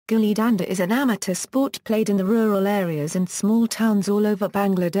Gulli-Danda is an amateur sport played in the rural areas and small towns all over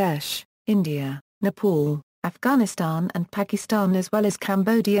Bangladesh, India, Nepal, Afghanistan and Pakistan as well as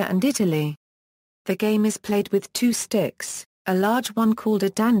Cambodia and Italy. The game is played with two sticks, a large one called a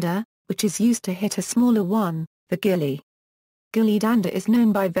danda, which is used to hit a smaller one, the gilli. Gulli-Danda is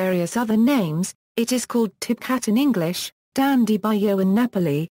known by various other names. It is called Tipcat in English, Dandi-Biyo in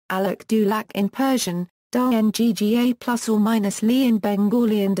Nepali, alak-doulak in Persian, dānggűli plus or minus li in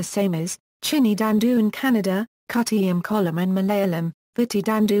Bengali and Assamese, chinni-dandu in Kannada, kuttiyum kolum in Malayalam,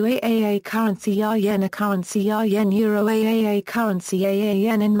 viti-dandu aaa currency yen a currency yen euro aaa currency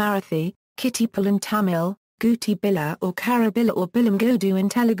aan in Marathi, kitti-pul in Tamil, Gooti-Billa or Karra-Billa or Billam-Godu in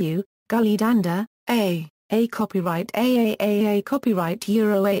Telugu, Gulli-Danda, a copyright aaa copyright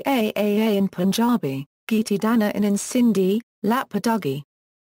euro aaa in Punjabi, Geeti Danna in Sindhi, Lappa-Duggi.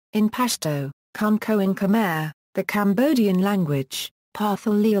 In Pashto, Kunko in Khmer, the Cambodian language,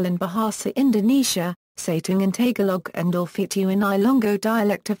 Pathel Lele in Bahasa Indonesia, Satung in Tagalog and Awe Petew in Ilonggo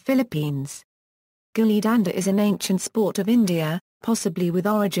dialect of Philippines. Gulli-Danda is an ancient sport of India, possibly with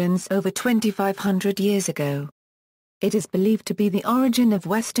origins over 2,500 years ago. It is believed to be the origin of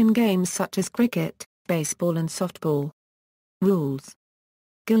Western games such as cricket, baseball and softball. Rules: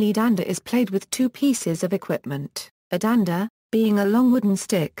 Gulli-Danda is played with two pieces of equipment, a danda, being a long wooden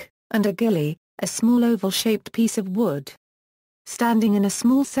stick, and a gilli, a small oval-shaped piece of wood. Standing in a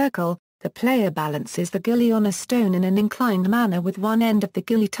small circle, the player balances the gilli on a stone in an inclined manner with one end of the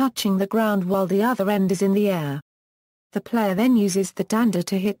gilli touching the ground while the other end is in the air. The player then uses the danda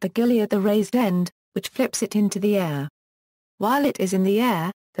to hit the gilli at the raised end, which flips it into the air. While it is in the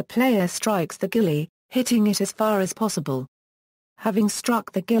air, the player strikes the gilli, hitting it as far as possible. Having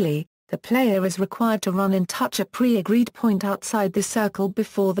struck the gilli, the player is required to run and touch a pre-agreed point outside the circle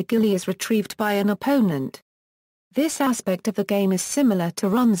before the gilli is retrieved by an opponent. This aspect of the game is similar to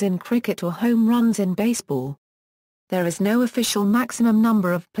runs in cricket or home runs in baseball. There is no official maximum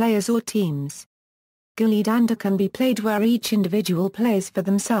number of players or teams. Gulli-Danda can be played where each individual plays for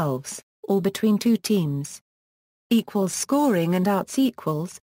themselves, or between two teams. Equals scoring and outs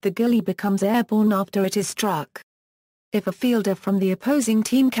equals, the gilli becomes airborne after it is struck. If a fielder from the opposing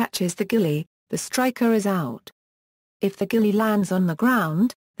team catches the gilli, the striker is out. If the gilli lands on the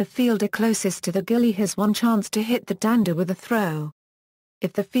ground, the fielder closest to the gilli has one chance to hit the danda with a throw.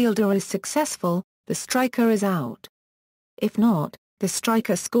 If the fielder is successful, the striker is out. If not, the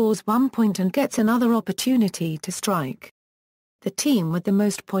striker scores 1 point and gets another opportunity to strike. The team with the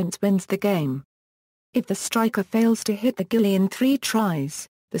most points wins the game. If the striker fails to hit the gilli in 3 tries,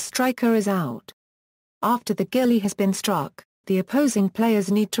 the striker is out. After the gilli has been struck, the opposing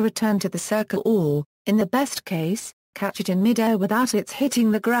players need to return to the circle or, in the best case, catch it in mid-air without its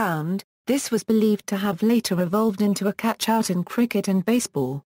hitting the ground. This was believed to have later evolved into a catch-out in cricket and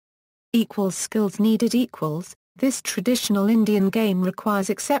baseball. Equals skills needed equals. This traditional Indian game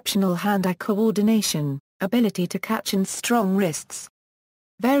requires exceptional hand-eye coordination, ability to catch and strong wrists.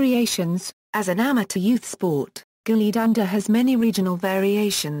 Variations: as an amateur youth sport, Gulli-Danda has many regional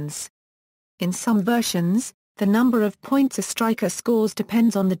variations. In some versions, the number of points a striker scores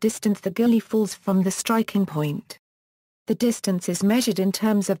depends on the distance the gilli falls from the striking point. The distance is measured in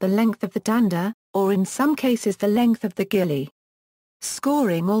terms of the length of the danda, or in some cases the length of the gilli.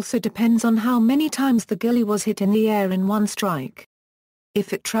 Scoring also depends on how many times the gilli was hit in the air in one strike.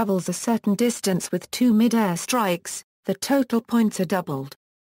 If it travels a certain distance with 2 mid-air strikes, the total points are doubled.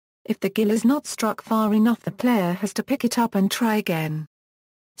 If the gilli is not struck far enough, the player has to pick it up and try again.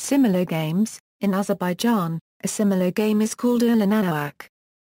 Similar games: in Azerbaijan, a similar game is called alak-doulak.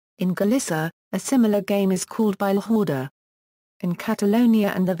 In Galicia, a similar game is called bilhorda. In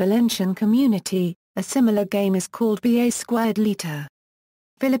Catalonia and the Valencian community, a similar game is called ba²lita.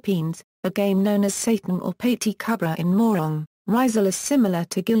 Philippines, a game known as Satan or Pati Kubra in Morong, Rizal is similar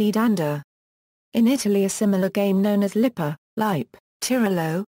to Gulli-Danda. In Italy, a similar game known as Lippa, Lipe,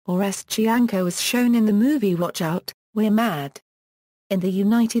 Tirolo, or Schianco is shown in the movie Watch Out, We're Mad. In the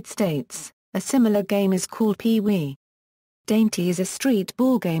United States, a similar game is called Pee-wee. Dainty is a street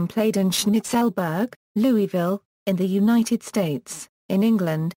ball game played in Schnitzelburg, Louisville, in the United States. In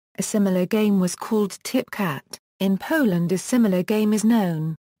England, a similar game was called Tipcat. In Poland, a similar game is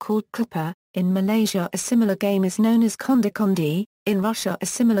known, called Klapa. In Malaysia, a similar game is known as kondi-kondi. In Russia, a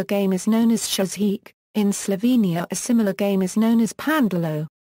similar game is known as shazhik. In Slovenia, a similar game is known as pandalo.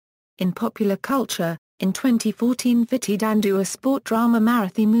 In popular culture, in 2014 Viti-Dandu, a sport drama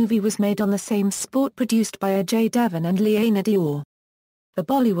Marathi movie, was made on the same sport, produced by Ajay Devgan and Liana Dior. The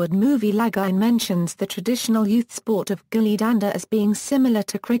Bollywood movie Lagai mentions the traditional youth sport of Gulli-Danda as being similar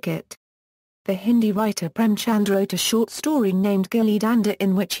to cricket. The Hindi writer Prem Chand wrote a short story named Gilli Danda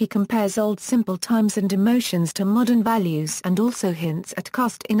in which he compares old simple times and emotions to modern values and also hints at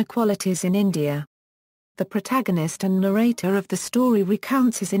caste inequalities in India. The protagonist and narrator of the story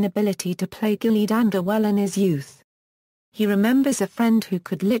recounts his inability to play Gilli Danda well in his youth. He remembers a friend who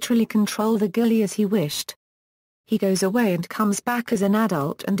could literally control the gilli as he wished. He goes away and comes back as an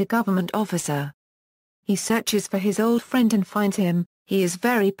adult and a government officer. He searches for his old friend and finds him. He is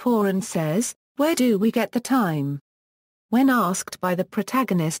very poor and says, "Where do we get the time?" When asked by the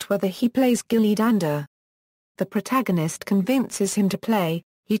protagonist whether he plays Gilli Danda, the protagonist convinces him to play.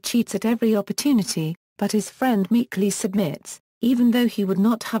 He cheats at every opportunity, but his friend meekly submits, even though he would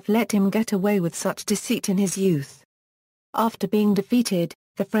not have let him get away with such deceit in his youth. After being defeated,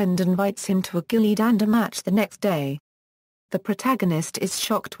 the friend invites him to a Gilli Danda match the next day. The protagonist is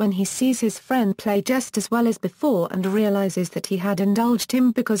shocked when he sees his friend play just as well as before and realizes that he had indulged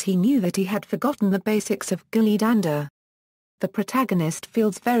him because he knew that he had forgotten the basics of Gilli Danda. The protagonist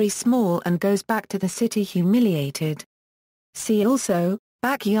feels very small and goes back to the city humiliated. See also,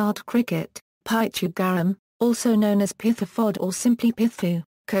 backyard cricket, Pichu Garam, also known as Pithafod or simply Pithu,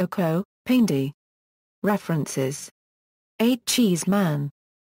 Coco, Pindi. References. 8 Cheese Man.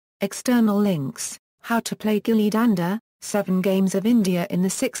 External links, How to play Gilli Danda, 7 Games of India in the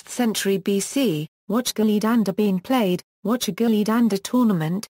 6th century BC, Watch Gilli Danda being played, Watch a Gilli Danda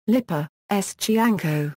tournament, Lippa, S. Chianco.